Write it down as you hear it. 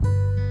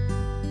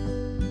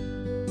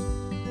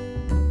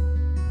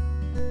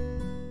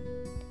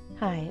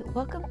Hi,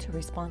 welcome to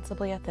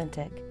Responsibly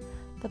Authentic,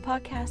 the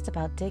podcast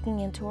about digging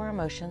into our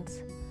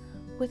emotions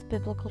with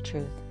biblical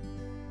truth.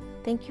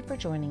 Thank you for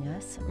joining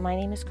us. My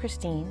name is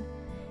Christine,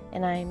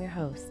 and I am your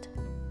host.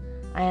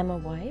 I am a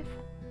wife,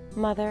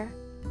 mother,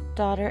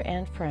 daughter,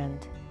 and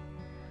friend.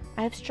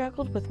 I have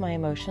struggled with my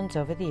emotions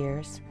over the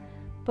years,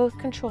 both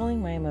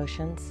controlling my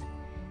emotions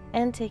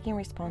and taking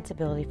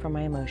responsibility for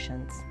my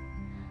emotions.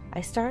 I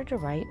started to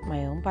write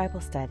my own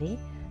Bible study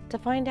to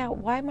find out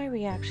why my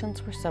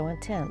reactions were so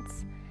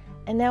intense,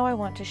 and now I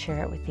want to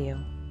share it with you.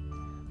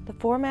 The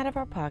format of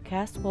our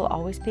podcast will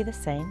always be the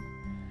same.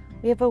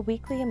 We have a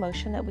weekly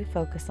emotion that we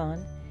focus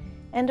on,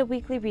 and a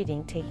weekly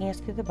reading taking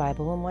us through the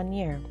Bible in 1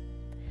 year.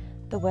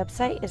 The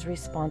website is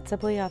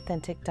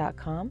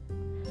responsiblyauthentic.com.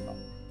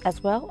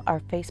 As well, our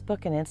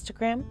Facebook and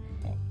Instagram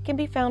can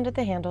be found at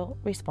the handle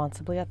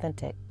Responsibly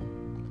Authentic.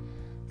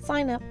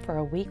 Sign up for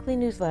a weekly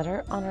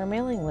newsletter on our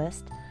mailing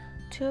list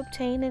to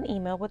obtain an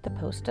email with the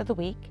post of the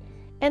week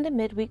and a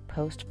midweek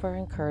post for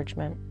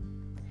encouragement.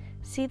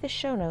 See the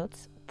show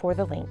notes for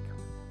the link.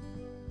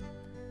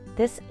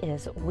 This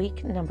is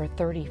week number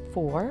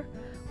 34,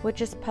 which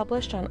is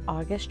published on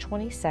August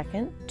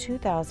 22nd,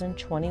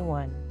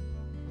 2021.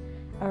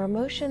 Our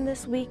emotion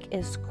this week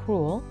is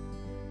cruel,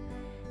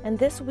 and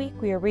this week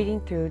we are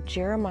reading through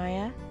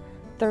Jeremiah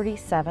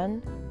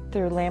 37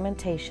 through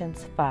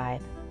Lamentations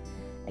 5.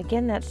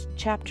 Again, that's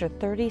chapter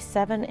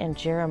 37 in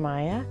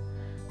Jeremiah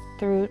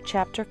through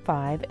chapter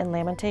 5 in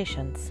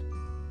Lamentations.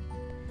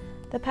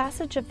 The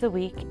passage of the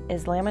week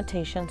is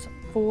Lamentations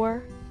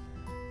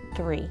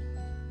 4:3.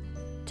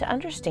 To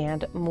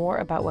understand more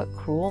about what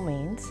cruel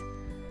means,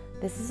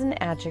 this is an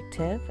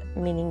adjective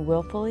meaning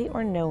willfully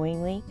or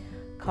knowingly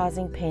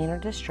causing pain or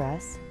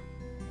distress,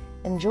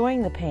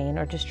 enjoying the pain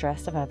or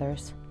distress of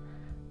others,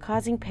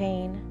 causing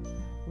pain,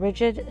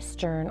 rigid,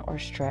 stern, or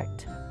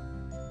strict.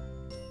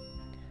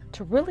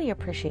 To really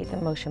appreciate the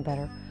emotion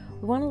better,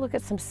 we want to look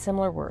at some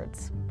similar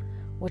words,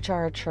 which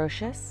are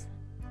atrocious,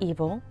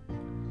 evil,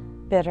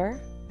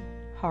 bitter,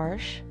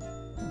 harsh,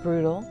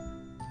 brutal,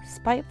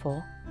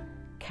 spiteful,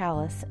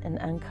 callous, and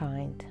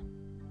unkind.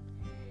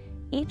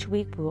 Each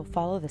week we will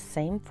follow the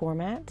same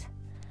format.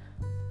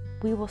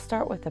 We will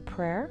start with a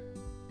prayer.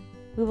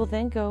 We will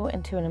then go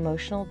into an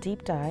emotional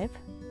deep dive.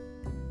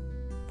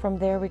 From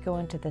there we go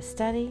into the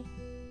study,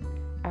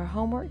 our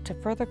homework to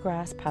further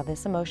grasp how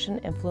this emotion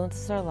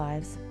influences our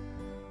lives,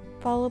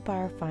 followed by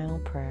our final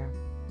prayer.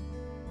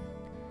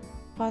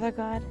 Father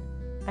God,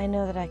 I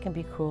know that I can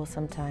be cruel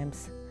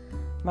sometimes.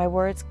 My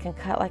words can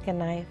cut like a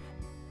knife.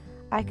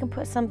 I can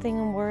put something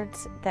in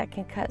words that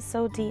can cut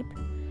so deep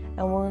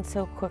and wound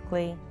so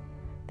quickly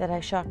that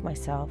I shock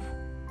myself.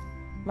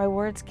 My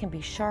words can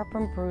be sharp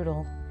and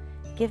brutal.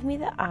 Give me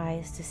the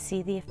eyes to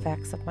see the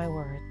effects of my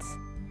words.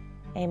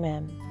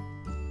 Amen.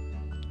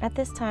 At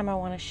this time, I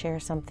want to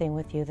share something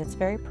with you that's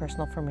very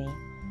personal for me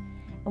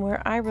and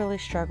where I really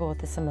struggle with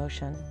this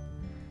emotion.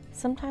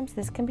 Sometimes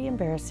this can be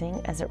embarrassing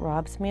as it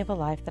robs me of a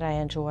life that I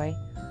enjoy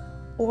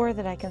or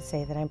that I can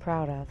say that I'm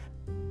proud of.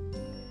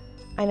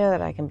 I know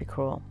that I can be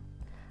cruel.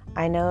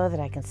 I know that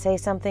I can say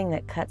something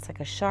that cuts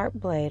like a sharp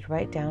blade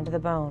right down to the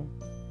bone.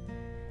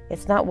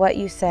 It's not what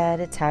you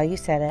said, it's how you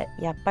said it.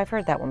 Yep, I've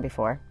heard that one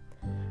before.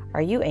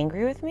 Are you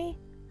angry with me?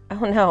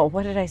 Oh no,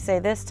 what did I say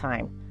this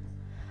time?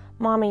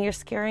 Mommy, you're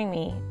scaring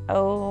me.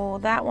 Oh,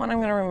 that one I'm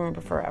going to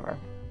remember forever.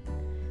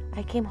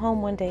 I came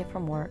home one day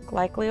from work,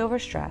 likely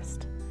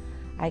overstressed.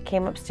 I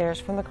came upstairs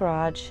from the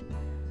garage,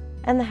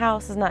 and the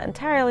house is not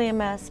entirely a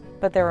mess,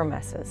 but there were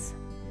messes.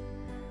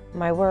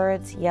 My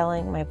words,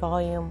 yelling, my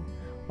volume,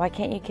 why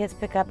can't you kids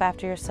pick up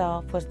after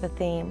yourself was the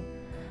theme,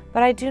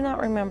 but I do not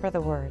remember the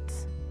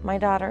words. My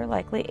daughter,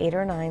 likely 8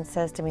 or 9,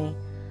 says to me,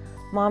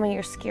 Mommy,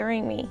 you're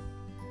scaring me.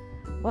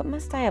 What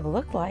must I have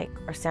looked like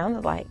or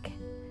sounded like?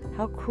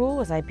 How cruel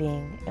was I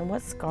being, and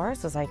what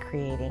scars was I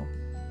creating?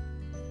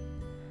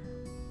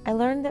 I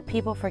learned that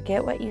people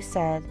forget what you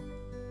said,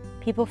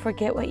 people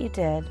forget what you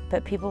did,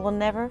 but people will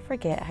never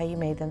forget how you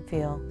made them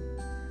feel.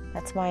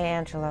 That's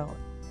Maya Angelou.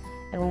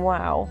 And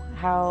wow,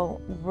 how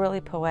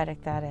really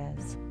poetic that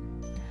is.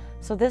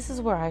 So this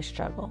is where I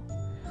struggle.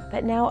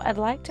 But now I'd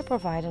like to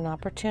provide an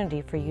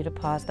opportunity for you to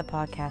pause the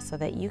podcast so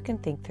that you can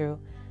think through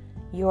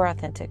your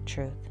authentic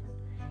truth.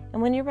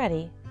 And when you're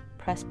ready,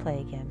 press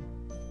play again.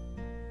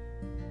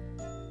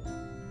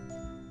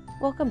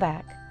 Welcome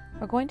back.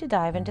 We're going to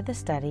dive into the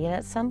study, and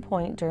at some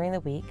point during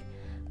the week,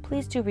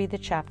 please do read the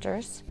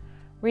chapters.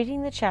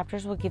 Reading the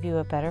chapters will give you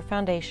a better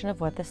foundation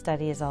of what the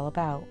study is all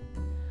about.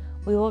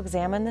 We will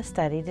examine the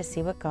study to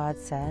see what God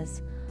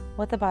says,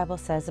 what the Bible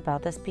says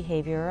about this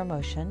behavior or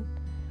emotion,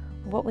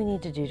 what we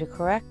need to do to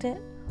correct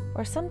it,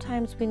 or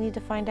sometimes we need to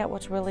find out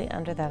what's really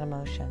under that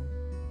emotion.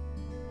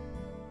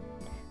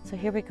 So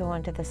here we go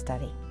into the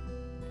study.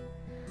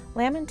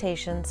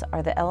 Lamentations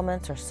are the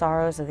elements or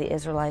sorrows of the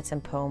Israelites in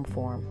poem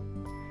form.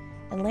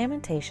 In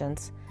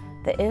Lamentations,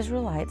 the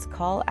Israelites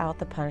call out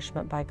the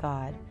punishment by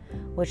God,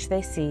 which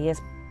they see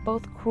as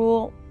both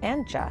cruel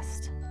and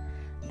just.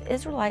 The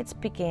Israelites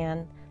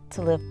began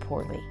to live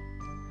poorly.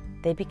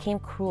 They became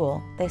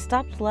cruel. They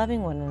stopped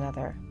loving one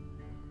another.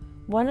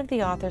 One of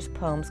the author's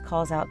poems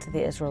calls out to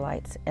the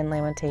Israelites in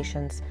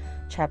Lamentations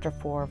chapter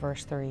 4,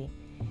 verse 3.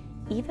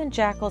 Even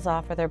jackals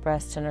offer their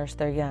breasts to nurse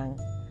their young,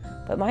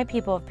 but my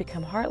people have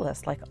become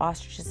heartless like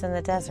ostriches in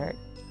the desert.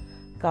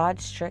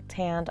 God's strict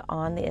hand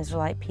on the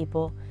Israelite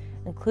people,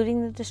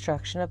 including the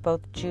destruction of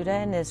both Judah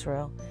and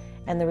Israel,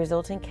 and the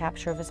resulting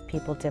capture of his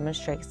people,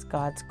 demonstrates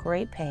God's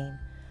great pain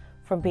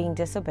from being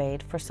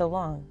disobeyed for so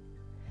long.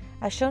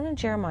 As shown in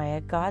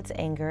Jeremiah, God's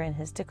anger and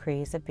his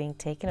decrees of being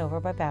taken over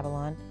by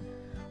Babylon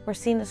were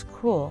seen as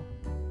cruel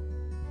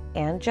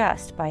and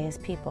just by his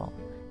people.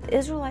 The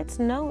Israelites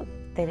know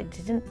they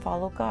didn't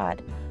follow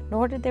God,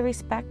 nor did they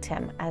respect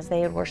him, as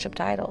they had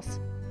worshipped idols.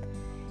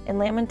 In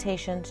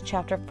Lamentations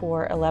chapter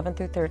 4, 11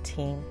 through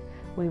 13,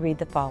 we read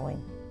the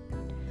following.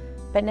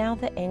 But now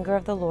the anger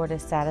of the Lord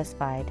is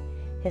satisfied.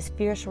 His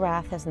fierce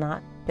wrath has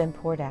not been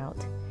poured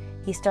out.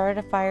 He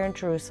started a fire in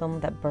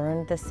Jerusalem that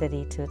burned the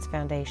city to its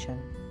foundation.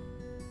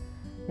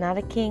 Not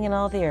a king in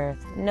all the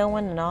earth, no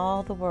one in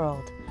all the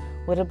world,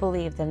 would have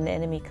believed that an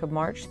enemy could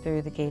march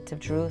through the gates of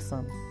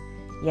Jerusalem.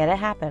 Yet it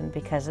happened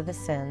because of the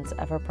sins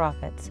of her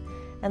prophets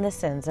and the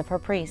sins of her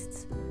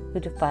priests, who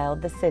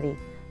defiled the city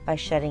by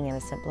shedding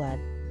innocent blood.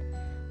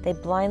 They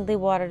blindly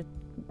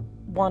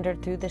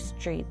wandered through the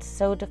streets,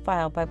 so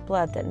defiled by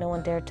blood that no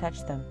one dared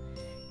touch them.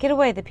 Get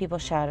away, the people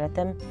shouted at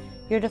them.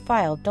 You're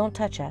defiled, don't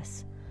touch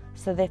us.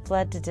 So they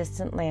fled to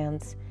distant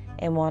lands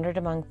and wandered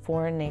among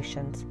foreign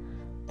nations,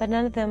 but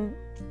none of them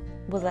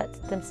would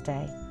let them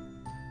stay.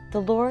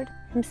 The Lord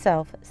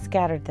himself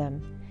scattered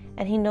them,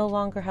 and he no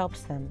longer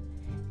helps them.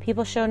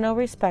 People show no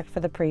respect for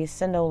the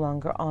priests and no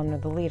longer honor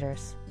the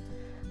leaders.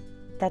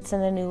 That's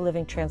in the New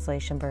Living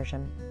Translation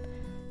version.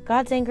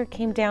 God's anger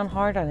came down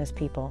hard on his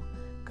people.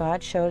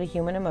 God showed a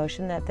human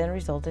emotion that then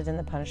resulted in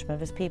the punishment of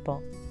his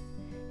people.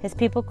 His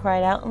people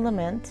cried out in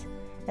lament,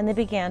 and they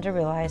began to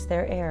realize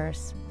their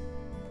errors.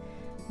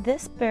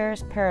 This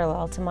bears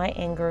parallel to my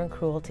anger and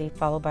cruelty,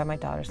 followed by my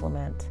daughter's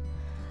lament.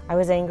 I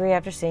was angry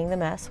after seeing the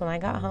mess when I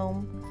got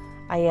home.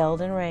 I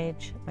yelled in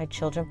rage. My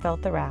children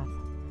felt the wrath.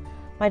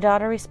 My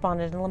daughter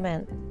responded in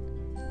lament.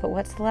 But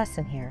what's the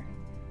lesson here?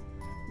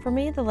 For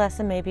me, the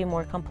lesson may be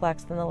more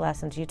complex than the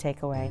lessons you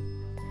take away.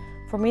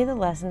 For me, the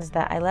lesson is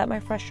that I let my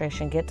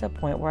frustration get to a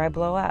point where I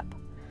blow up.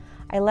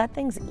 I let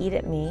things eat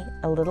at me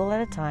a little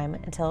at a time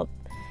until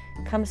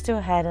it comes to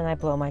a head and I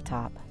blow my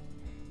top.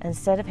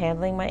 Instead of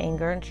handling my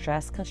anger and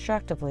stress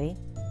constructively,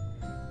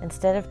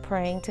 instead of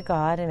praying to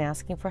God and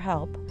asking for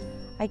help,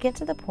 I get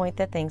to the point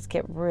that things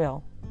get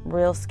real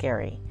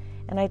scary,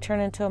 and I turn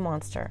into a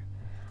monster.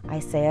 I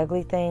say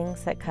ugly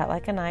things that cut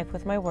like a knife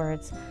with my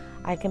words.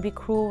 I can be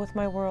cruel with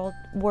my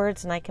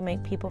words, and I can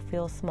make people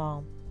feel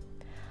small.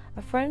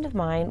 A friend of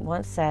mine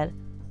once said,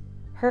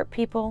 hurt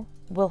people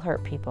will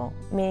hurt people,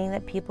 meaning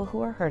that people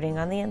who are hurting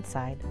on the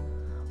inside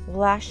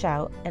will lash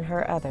out and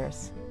hurt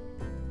others.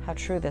 How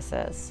true this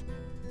is.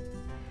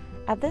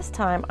 At this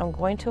time, I'm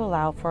going to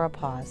allow for a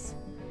pause.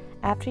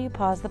 After you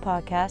pause the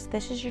podcast,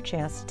 this is your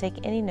chance to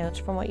take any notes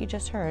from what you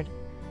just heard.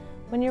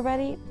 When you're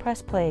ready,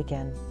 press play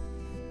again.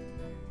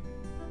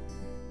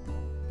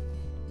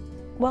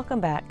 Welcome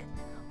back.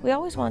 We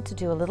always want to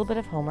do a little bit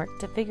of homework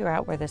to figure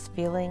out where this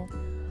feeling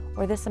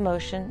or this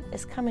emotion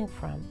is coming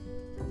from.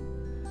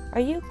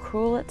 Are you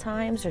cruel at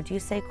times, or do you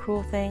say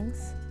cruel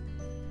things?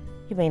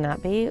 You may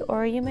not be,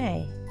 or you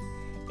may.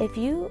 If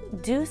you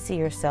do see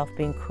yourself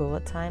being cruel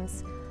at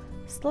times,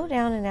 slow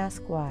down and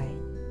ask why.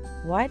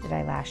 Why did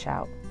I lash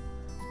out?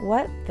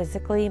 What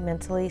physically,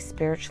 mentally,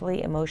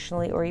 spiritually,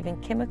 emotionally, or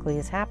even chemically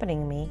is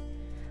happening to me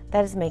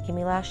that is making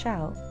me lash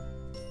out?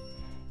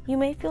 You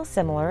may feel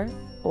similar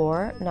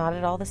or not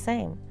at all the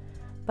same,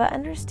 but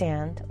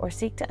understand or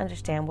seek to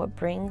understand what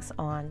brings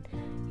on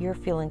your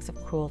feelings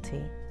of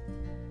cruelty.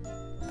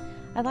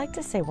 I'd like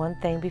to say one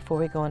thing before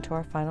we go into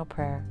our final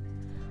prayer.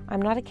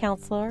 I'm not a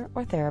counselor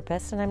or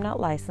therapist, and I'm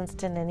not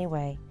licensed in any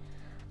way.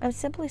 I'm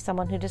simply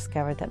someone who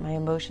discovered that my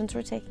emotions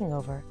were taking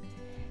over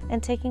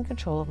and taking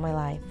control of my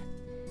life.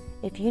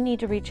 If you need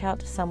to reach out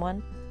to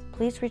someone,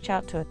 please reach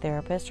out to a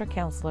therapist or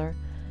counselor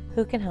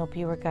who can help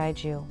you or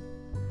guide you.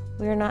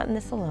 We are not in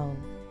this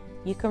alone.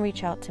 You can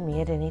reach out to me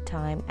at any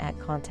time at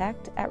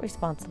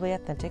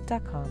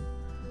contact@responsiblyauthentic.com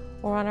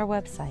or on our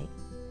website.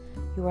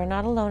 You are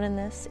not alone in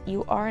this.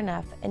 You are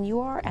enough, and you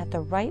are at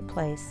the right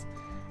place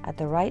at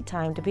the right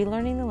time to be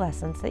learning the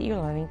lessons that you're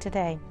learning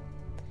today.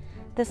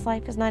 This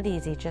life is not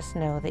easy. Just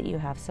know that you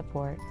have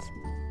support.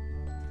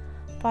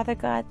 Father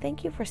God,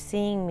 thank you for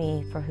seeing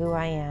me for who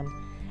I am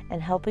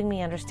and helping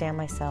me understand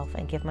myself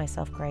and give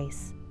myself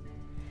grace.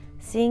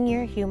 Seeing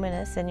your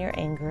humanness and your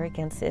anger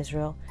against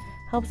Israel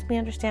helps me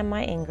understand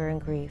my anger and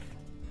grief.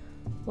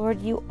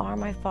 Lord, you are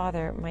my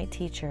Father, my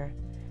teacher.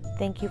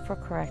 Thank you for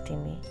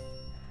correcting me.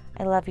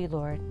 I love you,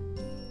 Lord.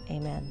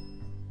 Amen.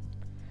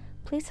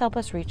 Please help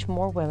us reach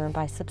more women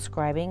by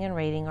subscribing and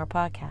rating our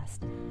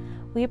podcast.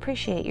 We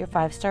appreciate your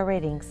 5-star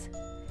ratings.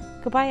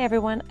 Goodbye,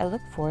 everyone. I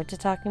look forward to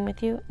talking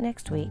with you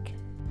next week.